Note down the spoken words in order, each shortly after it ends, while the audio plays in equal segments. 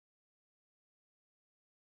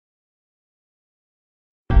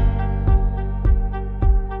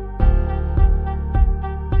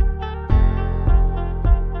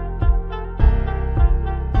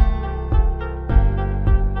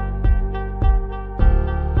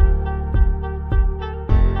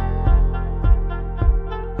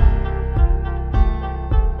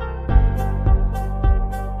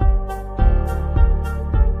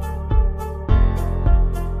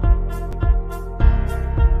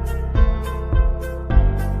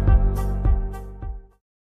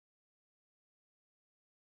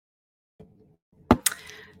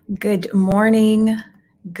Good morning.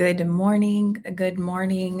 Good morning. Good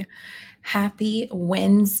morning. Happy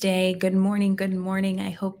Wednesday. Good morning. Good morning. I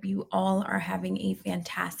hope you all are having a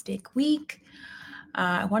fantastic week.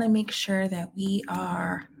 I want to make sure that we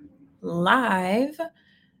are live.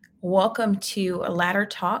 Welcome to Ladder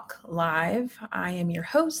Talk Live. I am your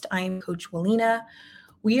host. I am Coach Walina.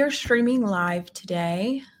 We are streaming live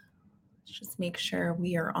today. Just make sure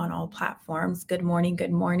we are on all platforms. Good morning.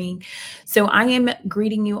 Good morning. So I am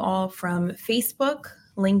greeting you all from Facebook,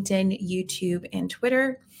 LinkedIn, YouTube, and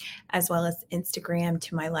Twitter, as well as Instagram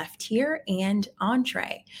to my left here and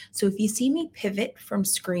Entree. So if you see me pivot from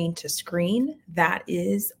screen to screen, that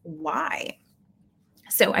is why.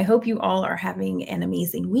 So I hope you all are having an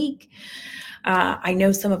amazing week. I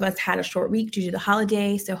know some of us had a short week due to the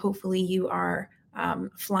holiday, so hopefully you are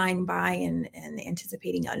flying by and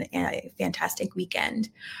anticipating a fantastic weekend.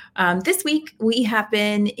 This week, we have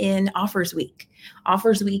been in Offers Week.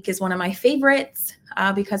 Offers Week is one of my favorites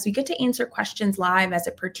because we get to answer questions live as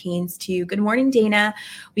it pertains to, good morning, Dana.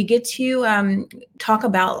 We get to talk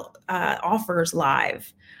about offers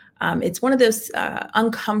live. It's one of those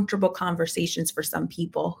uncomfortable conversations for some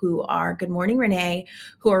people who are, good morning, Renee,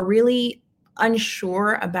 who are really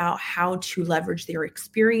unsure about how to leverage their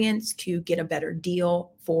experience to get a better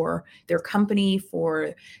deal for their company,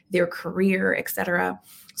 for their career, etc.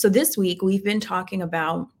 So this week we've been talking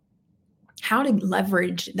about how to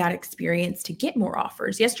leverage that experience to get more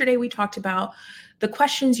offers. Yesterday we talked about the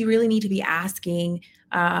questions you really need to be asking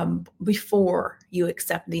before you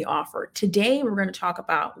accept the offer. Today, we're going to talk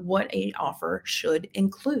about what an offer should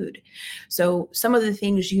include. So some of the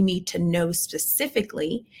things you need to know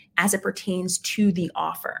specifically as it pertains to the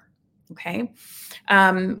offer. Okay.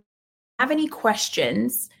 Have any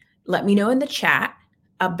questions, let me know in the chat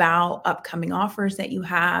about upcoming offers that you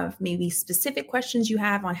have, maybe specific questions you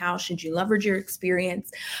have on how should you leverage your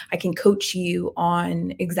experience. I can coach you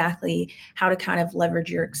on exactly how to kind of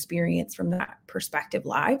leverage your experience from that perspective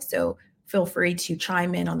live. So feel free to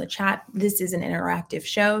chime in on the chat. This is an interactive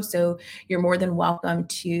show, so you're more than welcome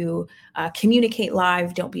to communicate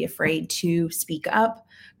live. Don't be afraid to speak up.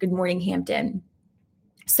 Good morning, Hampton.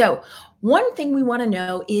 So one thing we want to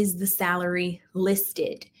know is the salary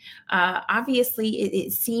listed. Obviously,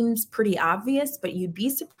 it seems pretty obvious, but you'd be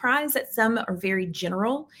surprised that some are very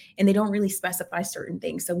general and they don't really specify certain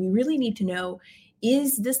things. So we really need to know,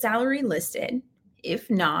 is the salary listed? If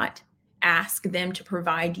not, ask them to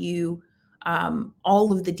provide you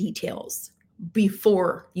all of the details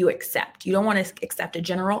before you accept. You don't want to accept a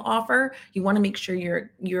general offer. You want to make sure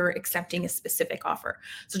you're accepting a specific offer.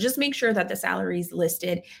 So just make sure that the salary is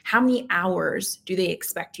listed. How many hours do they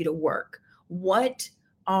expect you to work? What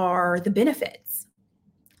are the benefits?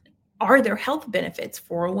 Are there health benefits,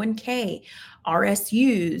 401k,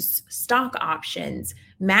 RSUs, stock options,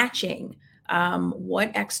 matching?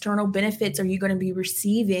 What external benefits are you going to be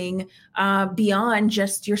receiving beyond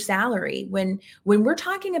just your salary? When we're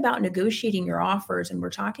talking about negotiating your offers and we're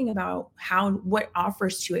talking about what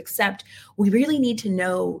offers to accept, we really need to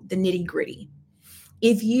know the nitty gritty.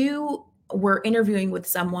 If you were interviewing with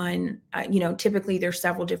someone, typically there's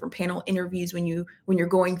several different panel interviews when you're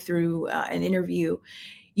going through an interview.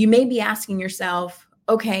 You may be asking yourself,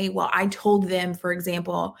 okay, well, I told them, for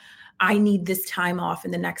example, I need this time off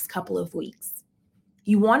in the next couple of weeks.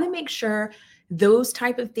 You want to make sure those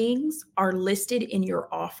type of things are listed in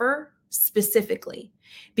your offer specifically,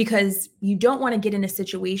 because you don't want to get in a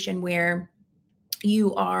situation where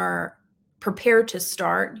you are prepared to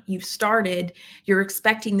start, you've started, you're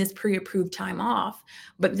expecting this pre-approved time off,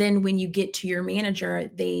 but then when you get to your manager,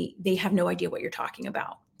 they have no idea what you're talking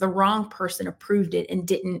about. The wrong person approved it and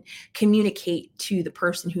didn't communicate to the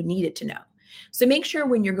person who needed to know. So make sure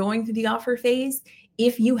when you're going through the offer phase,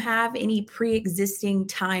 if you have any pre-existing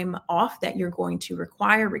time off that you're going to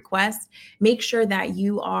request, make sure that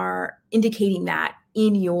you are indicating that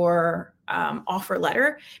in your offer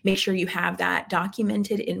letter. Make sure you have that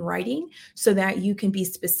documented in writing so that you can be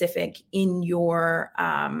specific in your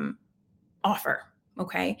offer.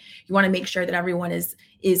 Okay. You want to make sure that everyone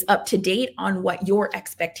is up to date on what your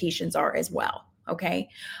expectations are as well. Okay.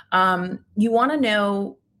 You want to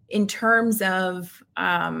know in terms of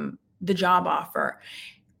the job offer,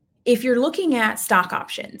 if you're looking at stock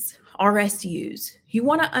options, RSUs, you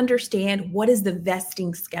want to understand what is the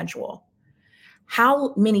vesting schedule.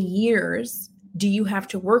 How many years do you have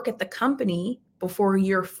to work at the company before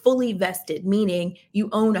you're fully vested, meaning you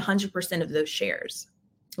own 100% of those shares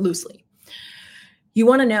loosely? You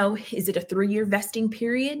want to know, is it a 3-year vesting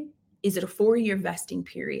period? Is it a 4-year vesting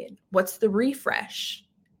period? What's the refresh?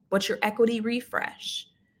 What's your equity refresh?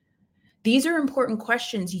 These are important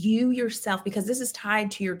questions you yourself, because this is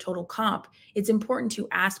tied to your total comp. It's important to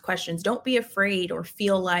ask questions. Don't be afraid or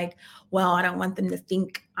feel like, well, I don't want them to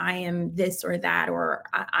think I am this or that, or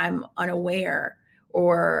I'm unaware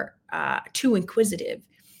or too inquisitive.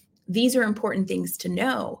 These are important things to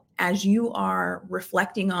know as you are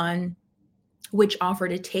reflecting on which offer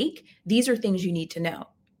to take. These are things you need to know.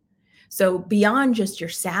 So beyond just your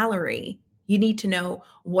salary, you need to know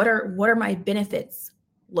what are my benefits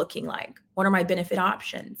looking like? What are my benefit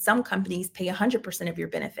options? Some companies pay 100% of your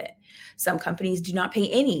benefit. Some companies do not pay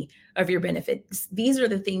any of your benefits. These are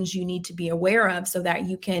the things you need to be aware of so that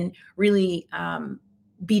you can really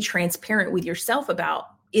be transparent with yourself about,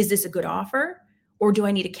 is this a good offer or do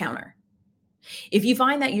I need a counter? If you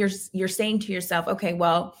find that you're saying to yourself, okay,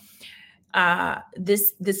 well,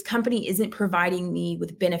 this company isn't providing me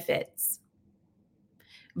with benefits,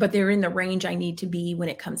 but they're in the range I need to be when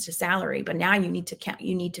it comes to salary. But now you need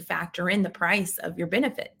to factor in the price of your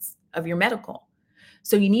benefits, of your medical.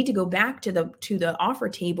 So you need to go back to the offer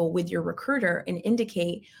table with your recruiter and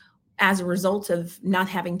indicate, as a result of not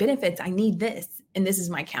having benefits, I need this, and this is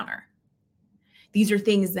my counter. These are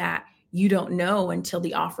things that you don't know until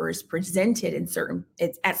the offer is presented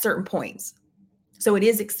at certain points. So it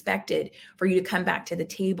is expected for you to come back to the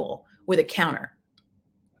table with a counter.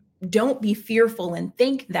 Don't be fearful and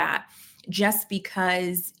think that just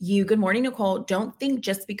because good morning, Nicole, don't think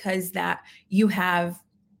just because that you have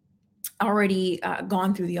already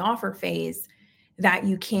gone through the offer phase that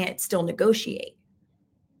you can't still negotiate.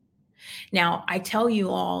 Now, I tell you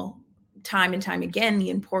all time and time again the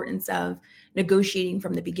importance of negotiating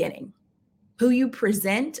from the beginning. Who you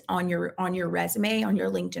present on your resume, on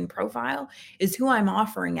your LinkedIn profile, is who I'm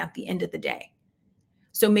offering at the end of the day.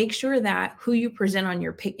 So make sure that who you present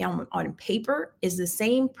on paper is the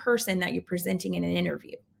same person that you're presenting in an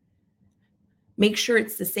interview. Make sure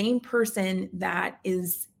it's the same person that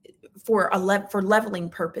is for leveling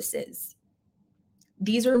purposes.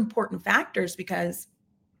 These are important factors because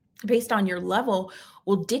based on your level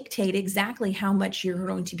will dictate exactly how much you're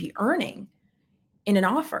going to be earning in an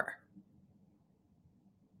offer.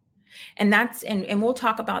 And we'll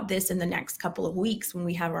talk about this in the next couple of weeks when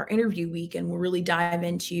we have our interview week, and we'll really dive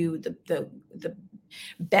into the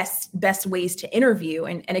best ways to interview.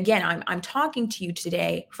 And again, I'm talking to you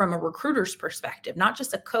today from a recruiter's perspective, not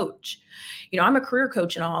just a coach. I'm a career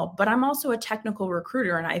coach and all, but I'm also a technical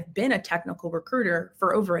recruiter, and I've been a technical recruiter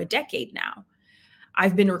for over a decade now.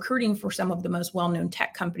 I've been recruiting for some of the most well-known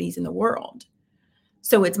tech companies in the world.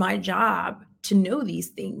 So it's my job to know these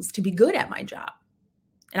things, to be good at my job.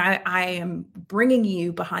 And I am bringing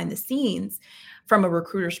you behind the scenes from a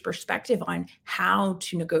recruiter's perspective on how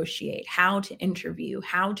to negotiate, how to interview,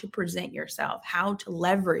 how to present yourself, how to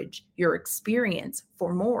leverage your experience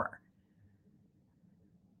for more.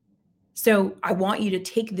 So I want you to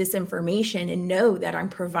take this information and know that I'm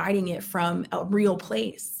providing it from a real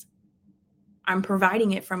place. I'm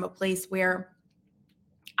providing it from a place where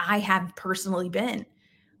I have personally been,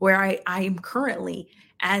 where I am currently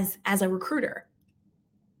as a recruiter.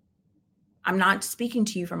 I'm not speaking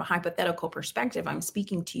to you from a hypothetical perspective. I'm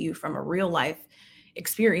speaking to you from a real life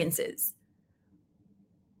experiences.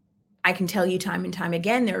 I can tell you time and time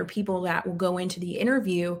again, there are people that will go into the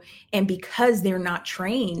interview, and because they're not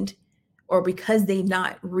trained or because they've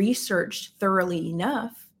not researched thoroughly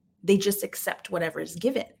enough, they just accept whatever is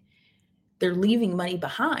given. They're leaving money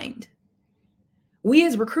behind. We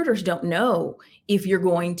as recruiters don't know if you're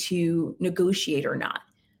going to negotiate or not.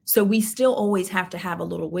 So we still always have to have a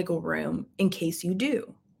little wiggle room in case you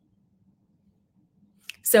do.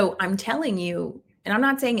 So I'm telling you, and I'm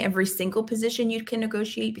not saying every single position you can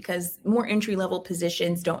negotiate, because more entry-level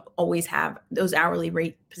positions don't always have those hourly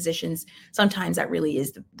rate positions. Sometimes that really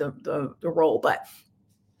is the role, but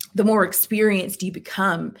the more experienced you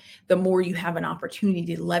become, the more you have an opportunity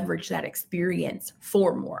to leverage that experience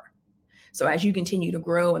for more. So as you continue to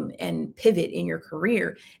grow and pivot in your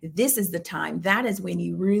career, this is the time. That is when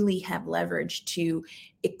you really have leverage to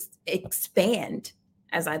expand,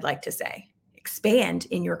 as I'd like to say, expand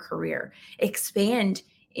in your career, expand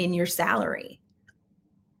in your salary.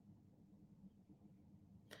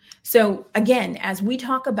 So again, as we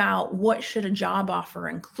talk about what should a job offer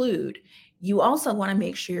include, you also want to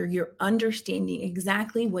make sure you're understanding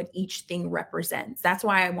exactly what each thing represents. That's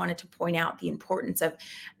why I wanted to point out the importance of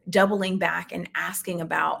doubling back and asking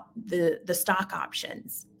about the stock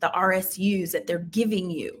options, the RSUs that they're giving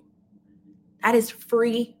you. That is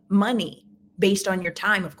free money based on your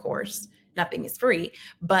time, of course. Nothing is free,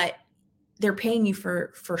 but they're paying you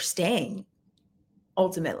for staying.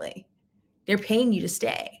 Ultimately, they're paying you to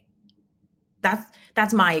stay.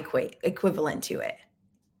 That's my equivalent to it.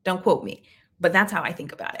 Don't quote me, but that's how I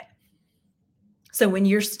think about it. So when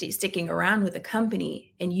you're sticking around with a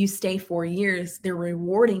company and you stay 4 years, they're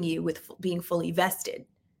rewarding you with being fully vested.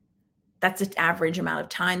 That's the average amount of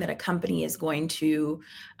time that a company is going to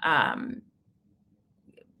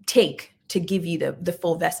take to give you the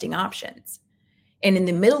full vesting options. And in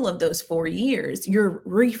the middle of those 4 years, you're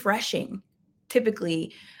refreshing,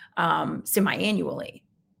 typically semi-annually.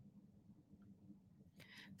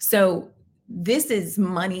 So this is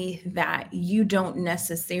money that you don't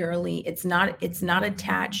necessarily, it's not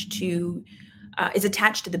attached to, it's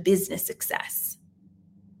attached to the business success,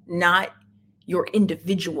 not your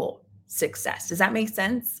individual success. Does that make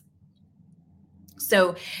sense?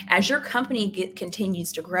 So as your company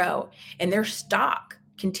continues to grow and their stock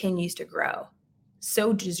continues to grow,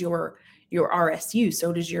 so does your RSU,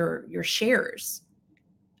 so does your shares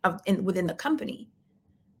within the company.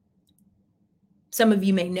 Some of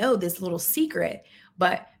you may know this little secret,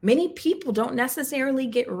 but many people don't necessarily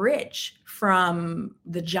get rich from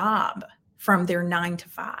the job, from their 9 to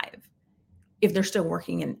 5, if they're still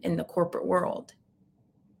working in the corporate world.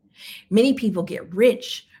 Many people get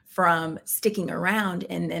rich from sticking around,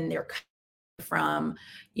 and then they're from,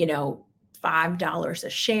 $5 a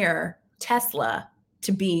share Tesla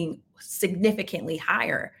to being significantly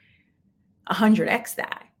higher, 100x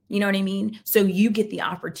that. You know what I mean? So you get the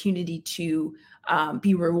opportunity to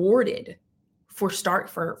be rewarded for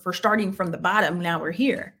starting from the bottom. Now we're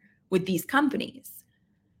here with these companies.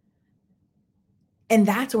 And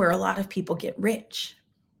that's where a lot of people get rich,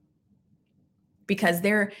 because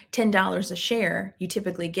they're $10 a share. You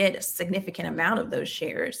typically get a significant amount of those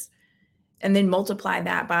shares, and then multiply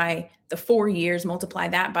that by the 4 years, multiply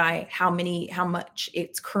that by how much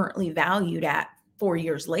it's currently valued at 4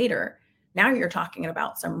 years later. Now you're talking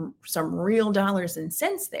about some real dollars and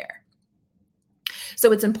cents there.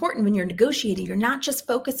 So it's important when you're negotiating, you're not just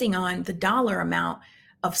focusing on the dollar amount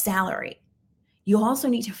of salary. You also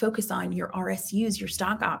need to focus on your RSUs, your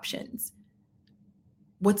stock options.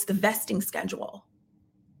 What's the vesting schedule?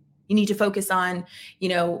 You need to focus on,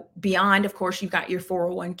 beyond, of course, you've got your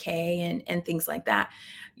 401k and things like that.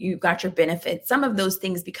 You've got your benefits. Some of those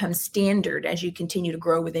things become standard as you continue to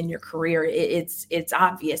grow within your career. It's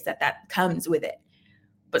obvious that comes with it.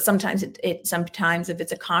 But sometimes sometimes if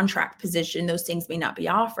it's a contract position, those things may not be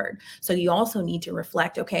offered. So you also need to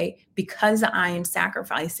reflect, okay, because I am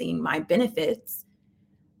sacrificing my benefits,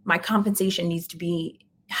 my compensation needs to be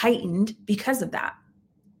heightened because of that.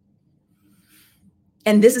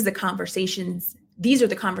 And these are the conversations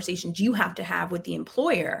you have to have with the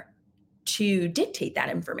employer to dictate that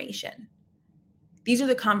information. These are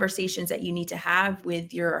the conversations that you need to have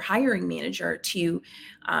with your hiring manager to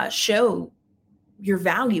show your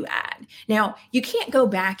value add. Now, you can't go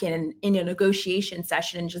back in a negotiation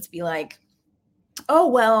session and just be like, oh,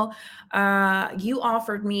 well, you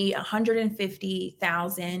offered me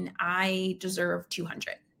 150,000. I deserve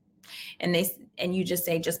 200. And you just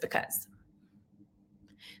say, just because.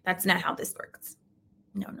 That's not how this works.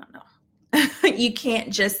 No. You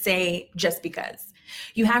can't just say just because.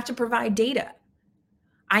 You have to provide data.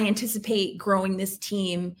 I anticipate growing this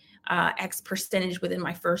team X percentage within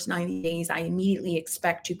my first 90 days. I immediately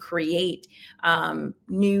expect to create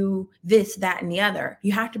new this, that, and the other.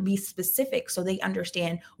 You have to be specific so they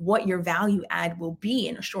understand what your value add will be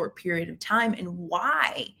in a short period of time and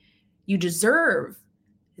why you deserve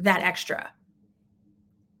that extra.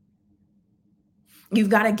 You've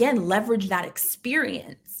got to, again, leverage that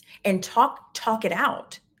experience and talk it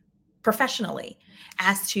out professionally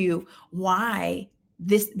as to why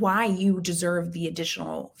you deserve the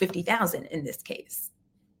additional 50,000 in this case.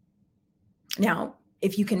 Now,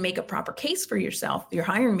 if you can make a proper case for yourself, your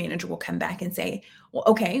hiring manager will come back and say, well,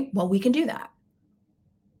 okay, well, we can do that.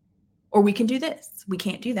 Or we can do this. We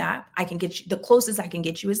can't do that. I can get you, the closest I can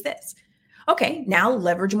get you is this. Okay, now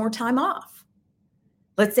leverage more time off.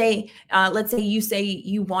 Let's say you say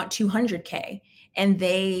you want 200K and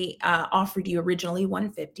they offered you originally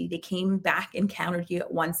 150. They came back and countered you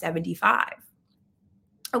at 175.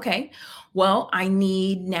 Okay, well, I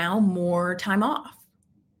need now more time off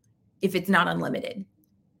if it's not unlimited.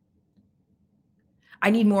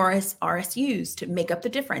 I need more RSUs to make up the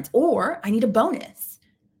difference, or I need a bonus,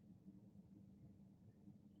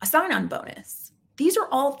 a sign-on bonus. These are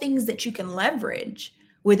all things that you can leverage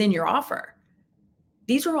within your offer.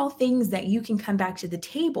 These are all things that you can come back to the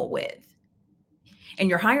table with. And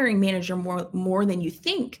your hiring manager, more than you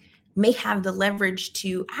think, may have the leverage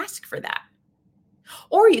to ask for that.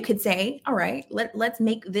 Or you could say, all right, let's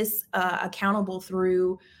make this accountable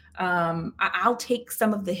through, I'll take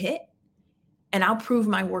some of the hit and I'll prove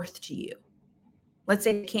my worth to you. Let's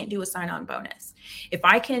say they can't do a sign-on bonus. If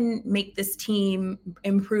I can make this team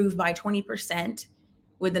improve by 20%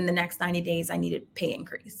 within the next 90 days, I need a pay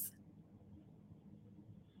increase.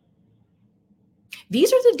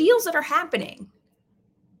 These are the deals that are happening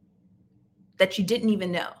that you didn't even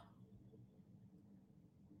know.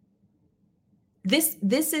 This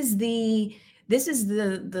is the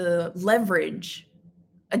leverage,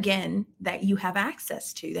 again, that you have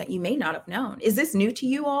access to that you may not have known. Is this new to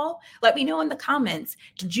you all? Let me know in the comments.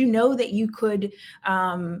 Did you know that you could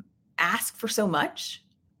ask for so much,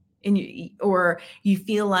 or you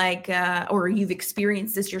feel like, or you've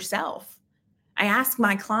experienced this yourself? I ask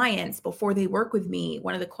my clients before they work with me,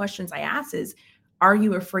 one of the questions I ask is, are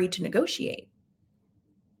you afraid to negotiate?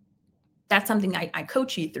 That's something I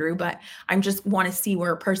coach you through, but I just want to see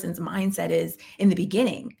where a person's mindset is in the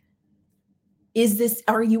beginning.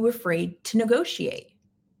 Are you afraid to negotiate?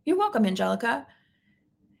 You're welcome, Angelica.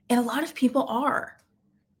 And a lot of people are.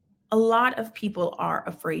 A lot of people are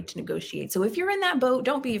afraid to negotiate. So if you're in that boat,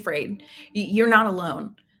 don't be afraid. You're not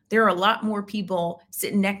alone. There are a lot more people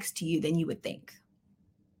sitting next to you than you would think.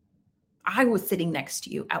 I was sitting next to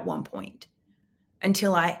you at one point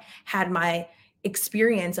until I had my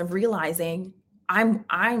experience of realizing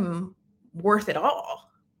I'm worth it all.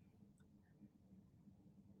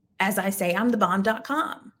 As I say, I'm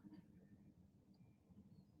thebomb.com.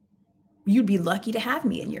 You'd be lucky to have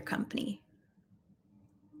me in your company.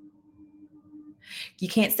 You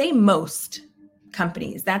can't say most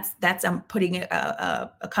companies. That's I'm putting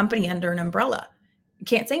a company under an umbrella. You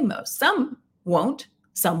can't say most. Some won't,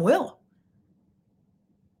 some will.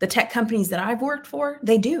 The tech companies that I've worked for,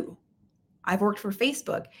 they do. I've worked for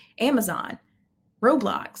Facebook, Amazon,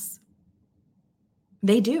 Roblox.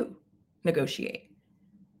 They do negotiate.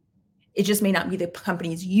 It just may not be the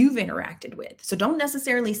companies you've interacted with. So don't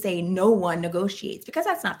necessarily say no one negotiates, because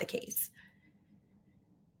that's not the case.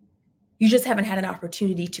 You just haven't had an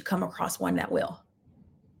opportunity to come across one that will.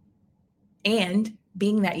 And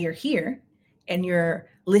being that you're here and you're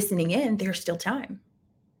listening in, there's still time.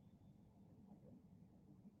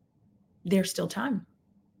 There's still time.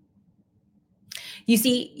 You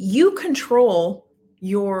see, you control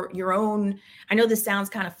your own. I know this sounds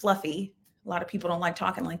kind of fluffy. A lot of people don't like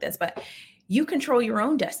talking like this, but you control your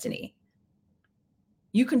own destiny.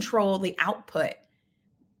 You control the output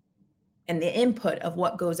and the input of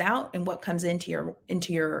what goes out and what comes into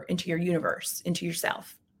your universe, into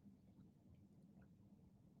yourself.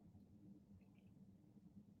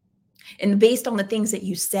 And based on the things that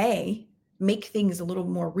you say, make things a little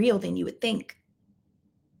more real than you would think.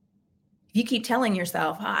 If you keep telling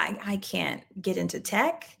yourself, I can't get into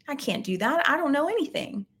tech, I can't do that, I don't know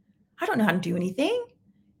anything, I don't know how to do anything.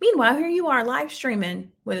 Meanwhile, here you are live streaming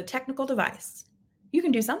with a technical device. You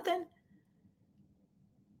can do something.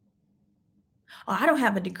 Oh, I don't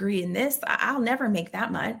have a degree in this, I'll never make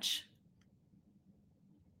that much.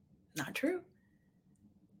 Not true.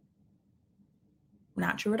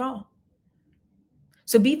 Not true at all.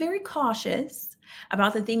 So be very cautious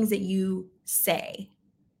about the things that you say,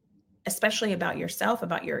 especially about yourself,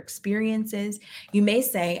 about your experiences. You may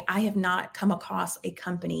say, I have not come across a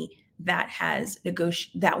company that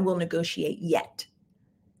will negotiate yet.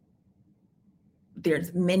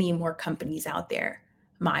 There's many more companies out there,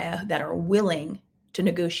 Maya, that are willing to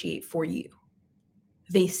negotiate for you.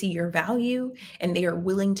 They see your value and they are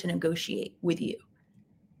willing to negotiate with you.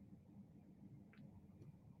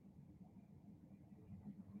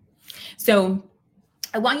 So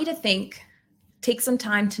I want you to take some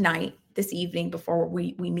time tonight, this evening, before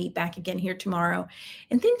we meet back again here tomorrow,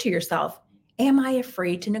 and think to yourself, am I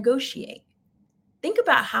afraid to negotiate? Think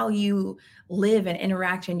about how you live and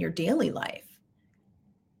interact in your daily life.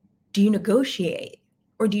 Do you negotiate,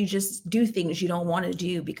 or do you just do things you don't want to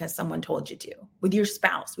do because someone told you to? With your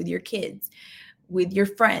spouse, with your kids, with your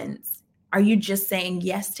friends? Are you just saying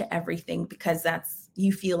yes to everything because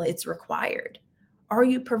you feel it's required? Are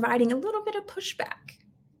you providing a little bit of pushback?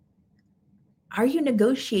 Are you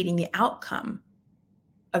negotiating the outcome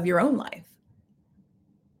of your own life?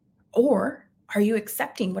 Or are you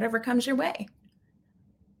accepting whatever comes your way?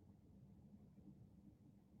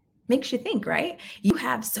 Makes you think, right? You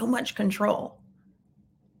have so much control.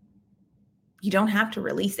 You don't have to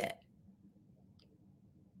release it.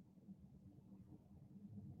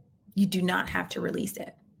 You do not have to release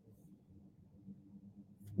it.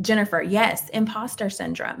 Jennifer, yes, imposter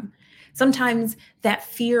syndrome. Sometimes that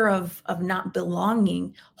fear of not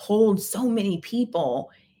belonging holds so many people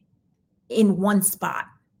in one spot.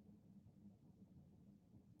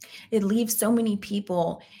 It leaves so many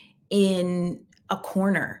people in a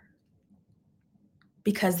corner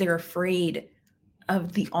because they're afraid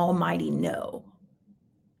of the almighty no.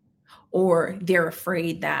 or they're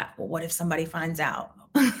afraid that, well, what if somebody finds out?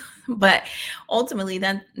 But ultimately,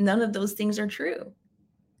 that none of those things are true.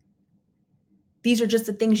 These are just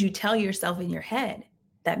the things you tell yourself in your head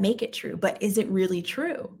that make it true. But is it really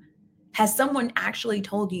true? Has someone actually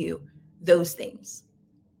told you those things?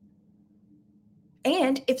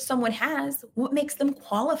 And if someone has, what makes them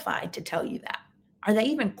qualified to tell you that? Are they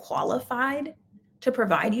even qualified to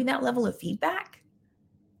provide you that level of feedback?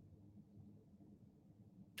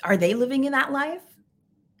 Are they living in that life?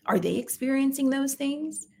 Are they experiencing those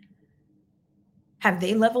things? Have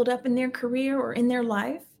they leveled up in their career or in their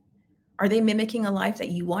life? Are they mimicking a life that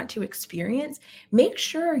you want to experience? Make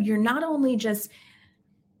sure you're not only just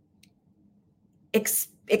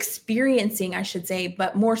experiencing, I should say,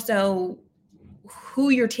 but more so who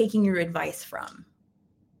you're taking your advice from.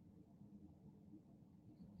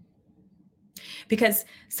 Because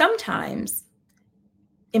sometimes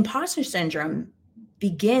imposter syndrome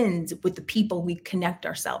begins with the people we connect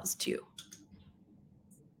ourselves to,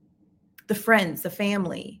 the friends, the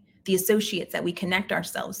family, the associates that we connect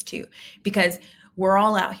ourselves to, because we're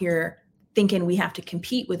all out here thinking we have to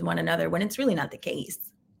compete with one another when it's really not the case.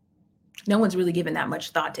 No one's really given that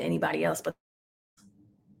much thought to anybody else, but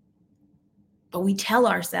we tell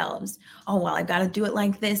ourselves, oh, well, I've got to do it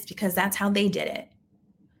like this because that's how they did it.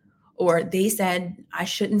 Or they said I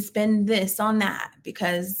shouldn't spend this on that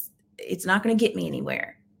because it's not going to get me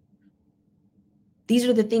anywhere. These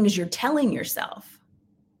are the things you're telling yourself.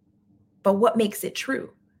 But what makes it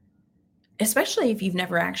true? Especially if you've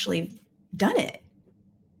never actually done it.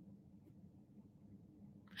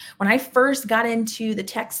 When I first got into the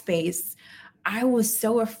tech space, I was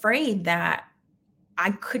so afraid that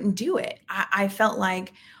I couldn't do it. I felt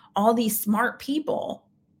like all these smart people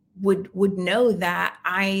would know that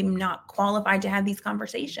I'm not qualified to have these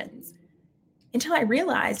conversations, until I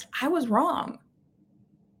realized I was wrong.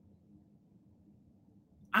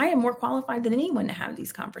 I am more qualified than anyone to have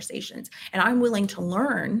these conversations, and I'm willing to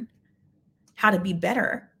learn how to be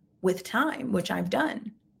better with time, which I've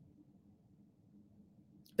done.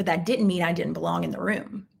 But that didn't mean I didn't belong in the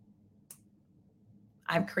room.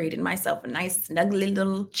 I've created myself a nice, snuggly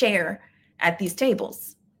little chair at these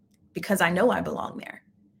tables because I know I belong there.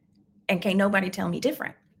 And can't nobody tell me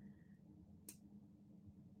different.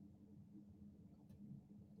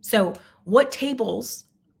 So, what tables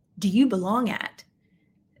do you belong at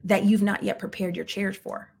that you've not yet prepared your chairs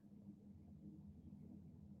for?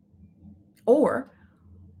 Or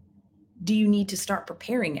do you need to start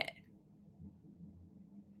preparing it?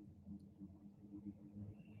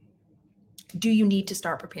 Do you need to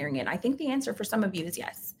start preparing it? I think the answer for some of you is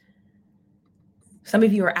yes. Some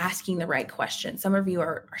of you are asking the right questions. Some of you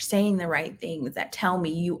are saying the right things that tell me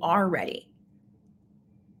you are ready.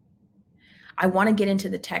 I want to get into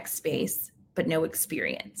the tech space, but no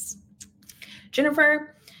experience.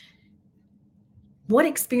 Jennifer, what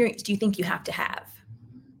experience do you think you have to have?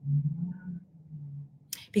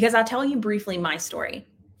 Because I'll tell you briefly my story.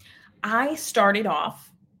 I started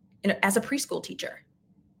off as a preschool teacher.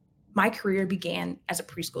 My career began as a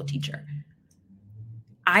preschool teacher.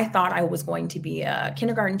 I thought I was going to be a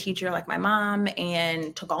kindergarten teacher like my mom,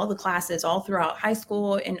 and took all the classes all throughout high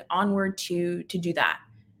school and onward to do that,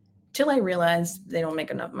 till I realized they don't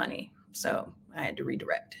make enough money. So I had to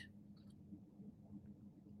redirect.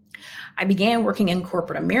 I began working in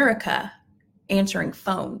corporate America, answering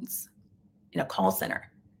phones in a call center.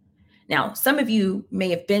 Now, some of you may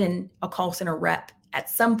have been a call center rep at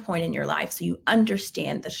some point in your life, so you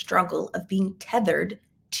understand the struggle of being tethered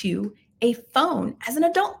to a phone as an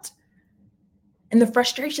adult, and the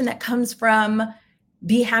frustration that comes from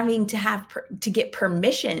having to get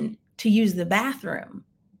permission to use the bathroom,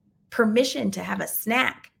 permission to have a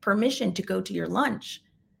snack, permission to go to your lunch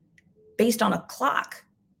based on a clock,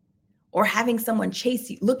 or having someone chase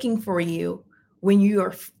you, looking for you when you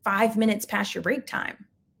are 5 minutes past your break time.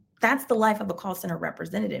 That's the life of a call center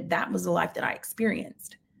representative. That was the life that I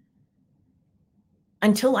experienced,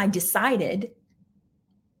 until I decided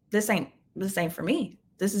this ain't for me.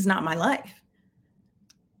 This is not my life.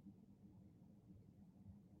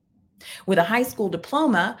 With a high school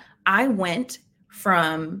diploma, I went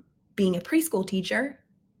from being a preschool teacher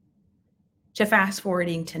to fast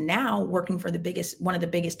forwarding to now working for one of the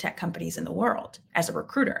biggest tech companies in the world as a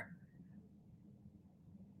recruiter,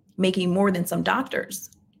 making more than some doctors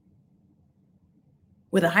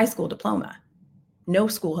with a high school diploma,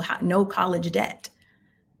 no college debt.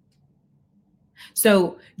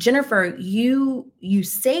 So Jennifer, you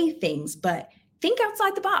say things, but think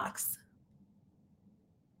outside the box.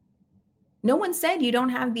 No one said you don't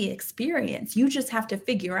have the experience. You just have to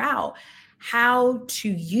figure out how to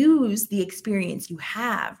use the experience you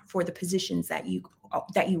have for the positions that you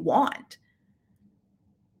want.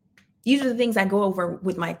 These are the things I go over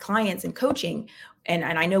with my clients in coaching. And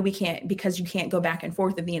I know we can't, because you can't go back and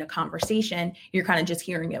forth with me in a conversation. You're kind of just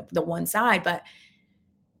hearing the one side, but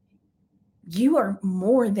you are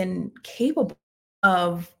more than capable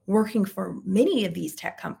of working for many of these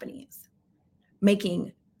tech companies,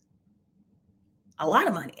 making a lot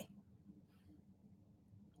of money.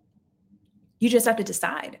 You just have to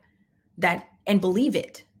decide that and believe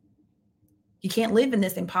it. You can't live in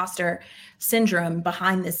this imposter syndrome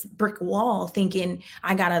behind this brick wall thinking,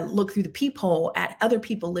 I got to look through the peephole at other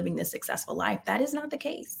people living this successful life. That is not the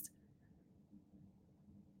case.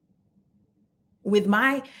 With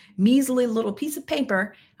my measly little piece of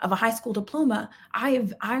paper of a high school diploma,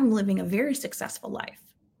 I'm living a very successful life,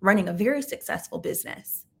 running a very successful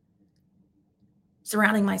business,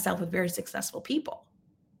 surrounding myself with very successful people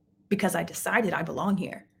because I decided I belong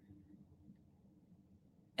here.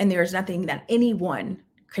 And there's nothing that anyone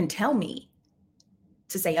can tell me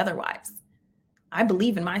to say otherwise. I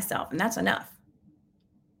believe in myself, and that's enough.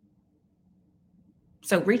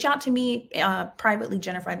 So reach out to me privately,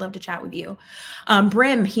 Jennifer. I'd love to chat with you.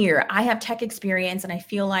 Brim here. I have tech experience, and I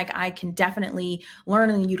feel like I can definitely learn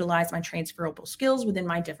and utilize my transferable skills within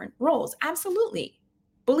my different roles. Absolutely.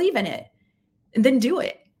 Believe in it, and then do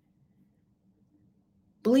it.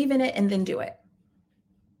 Believe in it, and then do it.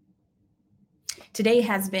 Today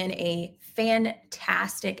has been a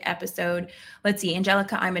fantastic episode. Let's see,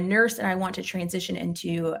 Angelica, I'm a nurse and I want to transition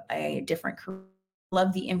into a different career.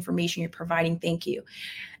 Love the information you're providing. Thank you.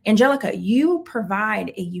 Angelica, you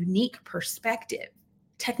provide a unique perspective.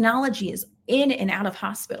 Technology is in and out of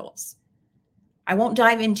hospitals. I won't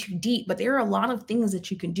dive in too deep, but there are a lot of things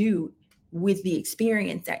that you can do with the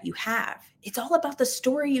experience that you have. It's all about the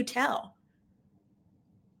story you tell.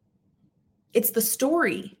 It's the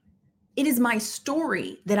story. It is my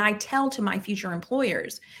story that I tell to my future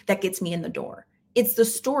employers that gets me in the door. It's the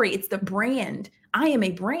story. It's the brand. I am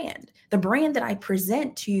a brand. The brand that I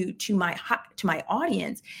present to my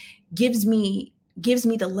audience gives me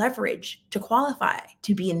the leverage to qualify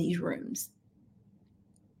to be in these rooms.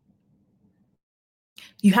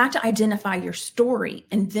 You have to identify your story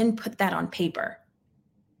and then put that on paper.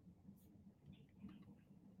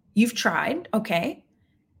 You've tried, okay.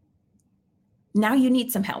 Now you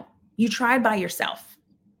need some help. You tried by yourself.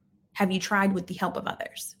 Have you tried with the help of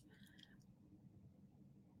others?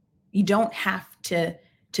 You don't have to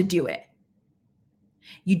do it.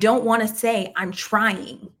 You don't want to say, I'm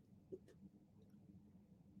trying.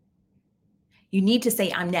 You need to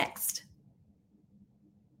say, I'm next.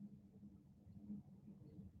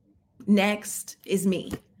 Next is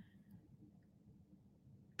me.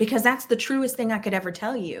 Because that's the truest thing I could ever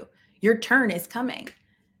tell you. Your turn is coming.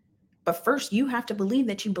 But first, you have to believe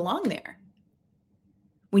that you belong there.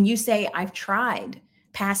 When you say, I've tried,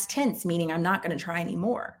 past tense, meaning I'm not going to try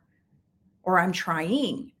anymore, or I'm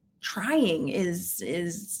trying. Trying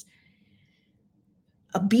is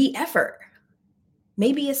a B effort,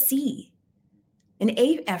 maybe a C. An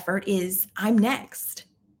A effort is I'm next.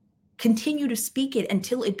 Continue to speak it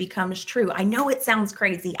until it becomes true. I know it sounds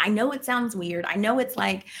crazy. I know it sounds weird. I know it's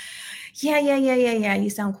like, yeah. You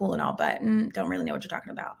sound cool and all, but don't really know what you're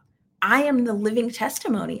talking about. I am the living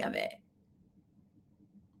testimony of it.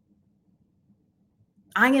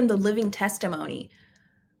 I am the living testimony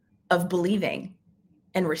of believing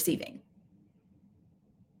and receiving.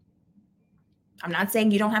 I'm not saying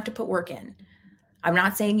you don't have to put work in. I'm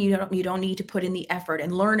not saying you don't need to put in the effort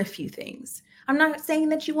and learn a few things. I'm not saying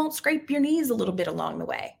that you won't scrape your knees a little bit along the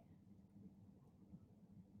way.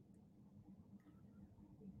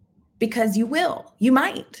 Because you will, you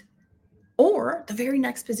might. Or the very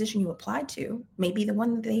next position you applied to may be the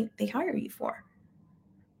one that they hire you for.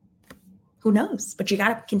 Who knows? But you got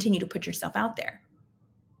to continue to put yourself out there.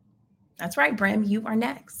 That's right, Brim, you are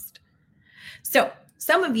next. So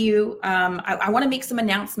some of you, I want to make some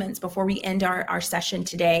announcements before we end our session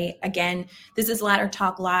today. Again, this is Ladder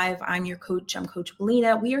Talk Live. I'm your coach. I'm Coach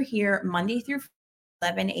Belina. We are here Monday through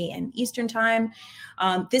 11 a.m. Eastern time.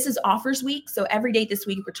 This is offers week. So every day this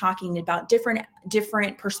week, we're talking about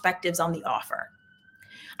different perspectives on the offer.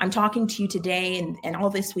 I'm talking to you today and all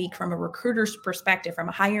this week from a recruiter's perspective, from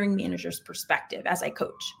a hiring manager's perspective as I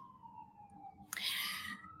coach.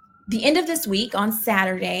 The end of this week on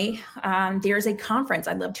Saturday, there's a conference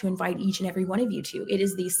I'd love to invite each and every one of you to. It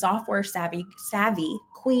is the Software Savvy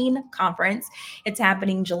Queen Conference. It's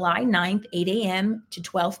happening July 9th, 8 a.m. to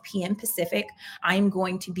 12 p.m. Pacific. I'm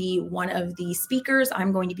going to be one of the speakers.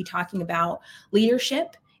 I'm going to be talking about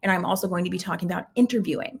leadership, and I'm also going to be talking about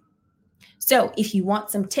interviewing. So if you want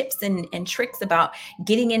some tips and tricks about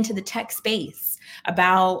getting into the tech space,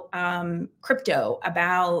 about crypto,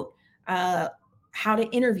 about how to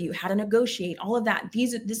interview, how to negotiate, all of that,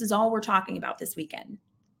 this is all we're talking about this weekend.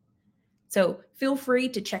 So feel free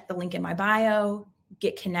to check the link in my bio,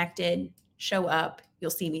 get connected, show up. You'll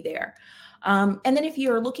see me there. And then if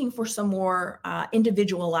you're looking for some more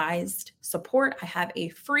individualized support, I have a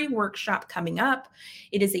free workshop coming up.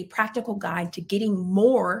 It is a practical guide to getting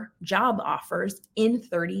more job offers in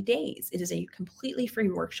 30 days. It is a completely free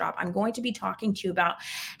workshop. I'm going to be talking to you about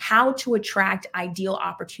how to attract ideal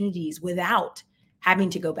opportunities without having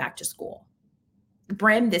to go back to school.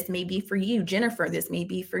 Brim, this may be for you. Jennifer, this may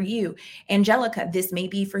be for you. Angelica, this may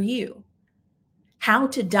be for you. How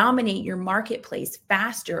to dominate your marketplace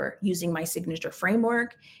faster using my signature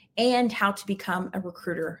framework, and how to become a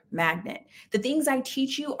recruiter magnet. The things I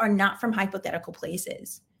teach you are not from hypothetical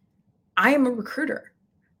places. I am a recruiter.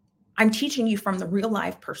 I'm teaching you from the real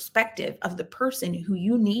life perspective of the person who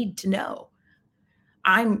you need to know.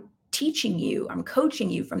 I'm teaching you, I'm coaching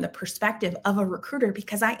you from the perspective of a recruiter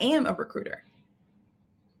because I am a recruiter.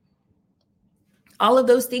 All of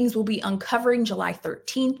those things will be uncovering July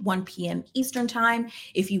 13th, 1 p.m. Eastern time.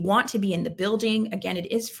 If you want to be in the building, again,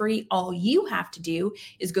 it is free. All you have to do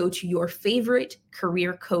is go to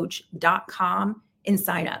yourfavoritecareercoach.com and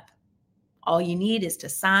sign up. All you need is to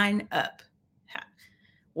sign up.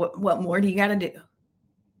 What more do you got to do?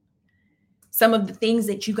 Some of the things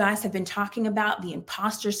that you guys have been talking about, the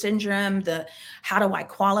imposter syndrome, the how do I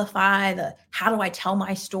qualify, the how do I tell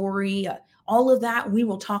my story, all of that we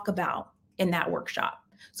will talk about in that workshop.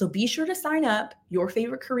 So be sure to sign up,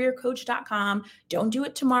 yourfavoritecareercoach.com. Don't do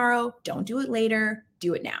it tomorrow. Don't do it later.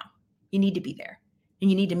 Do it now. You need to be there and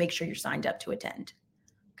you need to make sure you're signed up to attend.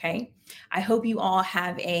 Okay. I hope you all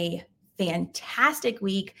have a fantastic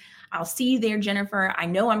week. I'll see you there, Jennifer. I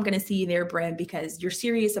know I'm going to see you there, Brent, because you're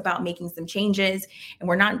serious about making some changes and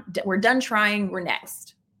we're done trying. We're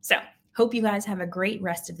next. So hope you guys have a great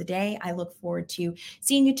rest of the day. I look forward to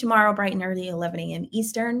seeing you tomorrow, bright and early, 11 a.m.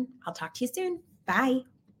 Eastern. I'll talk to you soon. Bye.